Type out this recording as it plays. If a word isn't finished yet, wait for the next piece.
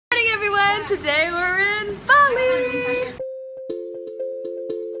Today we're in Bali!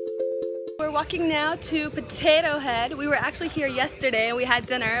 We're walking now to Potato Head. We were actually here yesterday and we had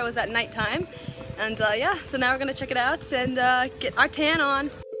dinner. It was at nighttime. And yeah, so now we're gonna check it out and get our tan on.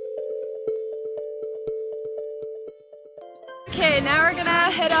 Okay, now we're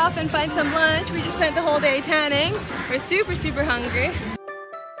gonna head off and find some lunch. We just spent the whole day tanning. We're super hungry.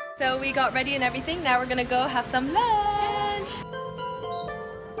 So we got ready and everything. Now we're gonna go have some lunch.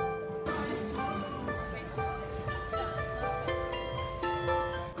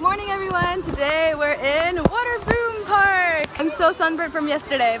 Good morning everyone. Today we're in Waterbom Park. I'm so sunburnt from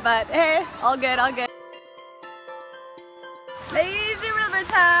yesterday, but hey, all good, all good. Lazy river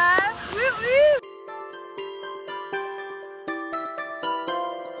time. Woo woo.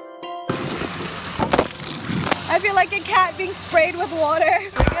 I feel like a cat being sprayed with water.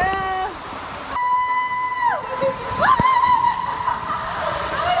 Yeah.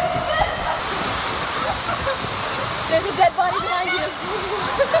 There's a dead body behind you.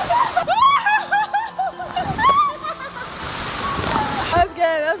 That was good,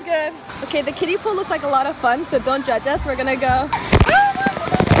 that was good. Okay, the kiddie pool looks like a lot of fun, so don't judge us. We're gonna go.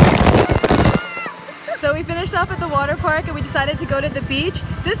 So we finished off at the water park and we decided to go to the beach.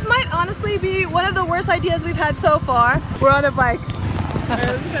 This might honestly be one of the worst ideas we've had so far. We're on a bike. It's kind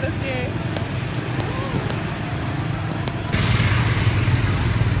of scary.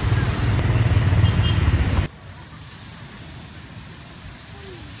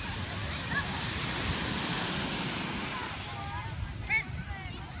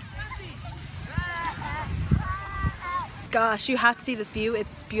 Gosh, you have to see this view.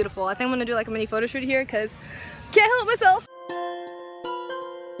 It's beautiful. I think I'm gonna do like a mini photo shoot here because can't help myself.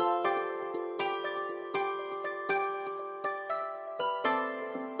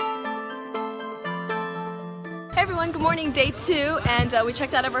 Hey everyone, good morning, day 2, and we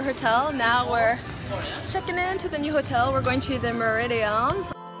checked out of our hotel. Now we're checking in to the new hotel. We're going to the Meridian.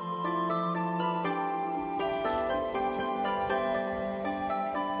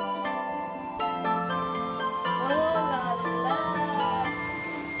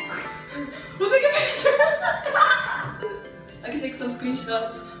 I can take some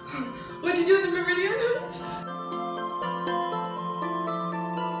screenshots. What'd you do in the Meridian?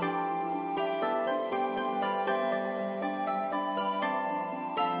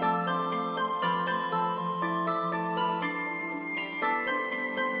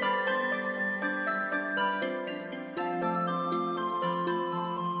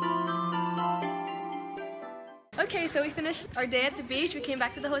 Okay, so we finished our day at the beach. We came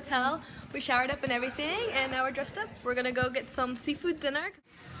back to the hotel. We showered up and everything, and now we're dressed up. We're gonna go get some seafood dinner.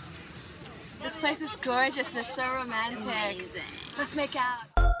 This place is gorgeous. It's so romantic. Amazing. Let's make out.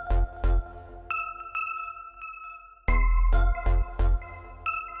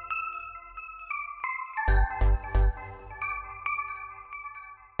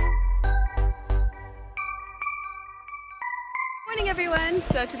 Morning everyone!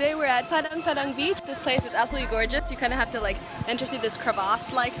 So today we're at Padang Beach. This place is absolutely gorgeous. You kind of have to like enter through this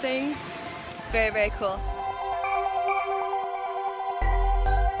crevasse-like thing. It's very cool.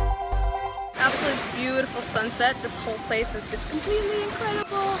 Absolutely beautiful sunset. This whole place is just completely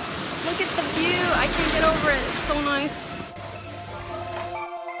incredible. Look at the view. I can't get over it. It's so nice.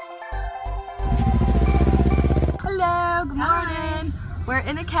 Hello, good morning. Hi. We're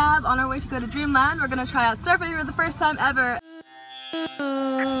in a cab on our way to go to Dreamland. We're gonna try out surfing for the first time ever.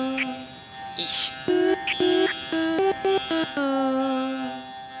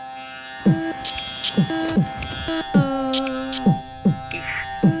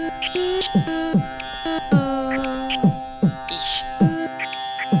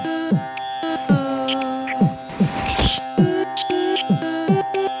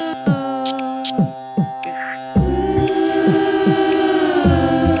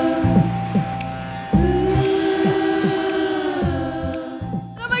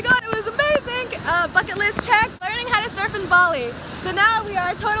 Bucket list check, learning how to surf in Bali. So now we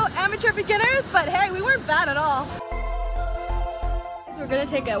are total amateur beginners, but hey, we weren't bad at all. So we're gonna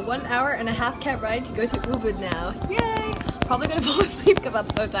take a 1.5-hour cab ride to go to Ubud now. Yay! Probably gonna fall asleep because I'm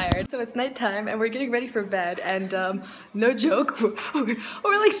so tired. So it's nighttime and we're getting ready for bed, and no joke,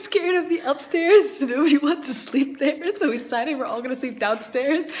 we're like scared of the upstairs. Nobody wants to sleep there, so we decided we're all gonna sleep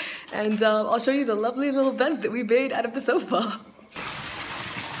downstairs, and I'll show you the lovely little bed that we made out of the sofa.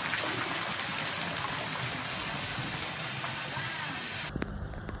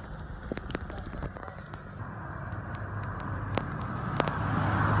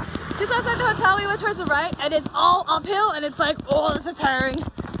 Just outside the hotel, we went towards the right, and it's all uphill, and it's like, oh, this is tiring.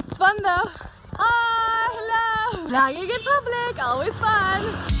 It's fun though. Hi, hello. Vlogging in public, always fun.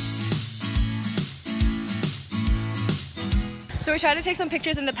 So we tried to take some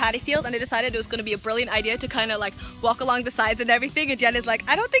pictures in the paddy field, and I decided it was going to be a brilliant idea to kind of like walk along the sides and everything. And Jen is like,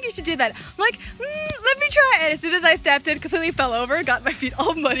 I don't think you should do that. I'm like, let me try. And as soon as I stepped in, completely fell over, got my feet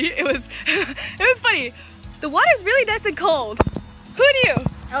all muddy. It was, it was funny. The water's really nice and cold. Who knew?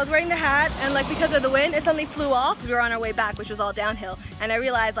 I was wearing the hat, and like because of the wind, it suddenly flew off. We were on our way back, which was all downhill, and I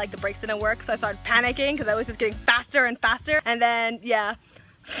realized like the brakes didn't work, so I started panicking because I was just getting faster and faster. And then yeah,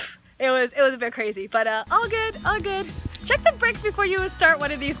 it was a bit crazy, but all good, all good. Check the brakes before you start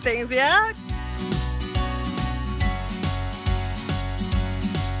one of these things, yeah?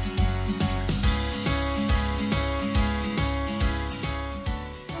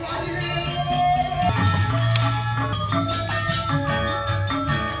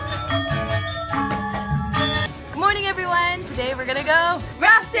 Good morning, everyone. Today we're gonna go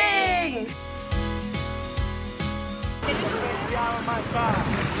rafting!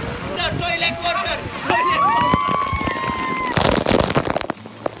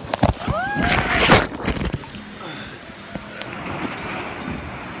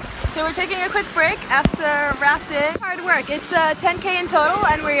 So we're taking a quick break after rafting. Hard work. It's 10K in total,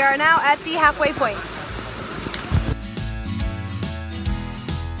 and we are now at the halfway point.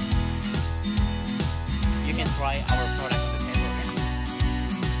 You can try our product.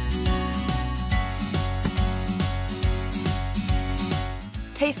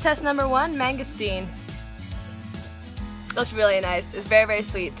 Taste test number 1, mangosteen. It's really nice. It's very, very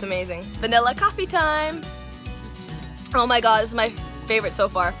sweet. It's amazing. Vanilla coffee time. Oh my god, this is my favorite so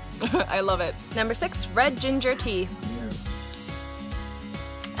far. I love it. Number 6, red ginger tea.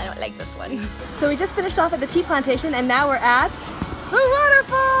 I don't like this one. So we just finished off at the tea plantation, and now we're at the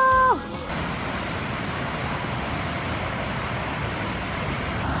waterfall!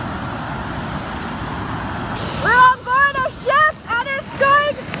 We're on board a ship and it's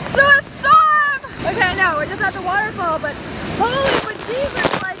going through a storm! Okay, no, we're just at the waterfall, but holy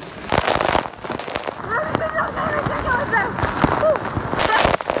bejesus, like, everything goes there.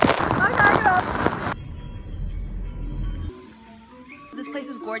 This place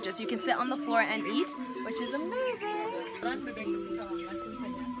is gorgeous. You can sit on the floor and eat, which is amazing. We're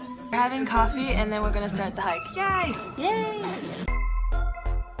having coffee and then we're gonna start the hike. Yay! Yay!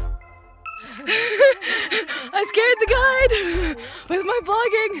 I scared the guide with my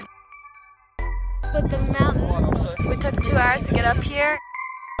vlogging. But the mountain, we took 2 hours to get up here.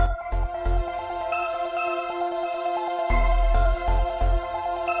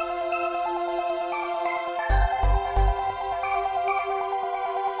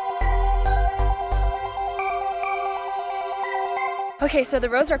 Okay, so the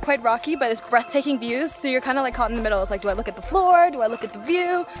roads are quite rocky, but it's breathtaking views, so you're kind of like caught in the middle. It's like, do I look at the floor? Do I look at the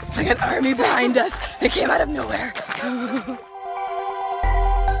view? It's like an army behind us. They came out of nowhere.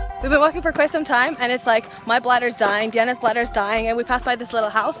 We've been walking for quite some time, and it's like, my bladder's dying, Deanna's bladder's dying, and we passed by this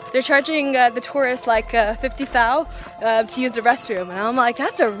little house. They're charging the tourists like 50 thou to use the restroom, and I'm like,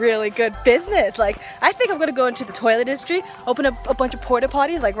 that's a really good business. Like, I think I'm gonna go into the toilet industry, open up a bunch of porta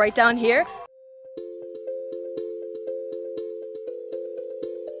potties like right down here.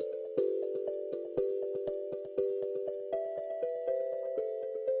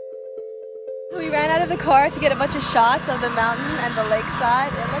 We ran out of the car to get a bunch of shots of the mountain and the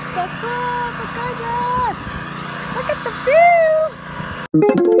lakeside. It looks so cool, so gorgeous. Look at the view.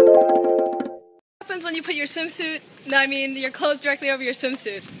 What happens when you put your swimsuit, your clothes directly over your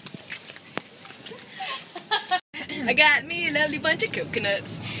swimsuit? I got me a lovely bunch of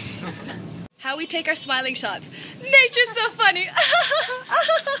coconuts. How we take our smiling shots. Nature's so funny.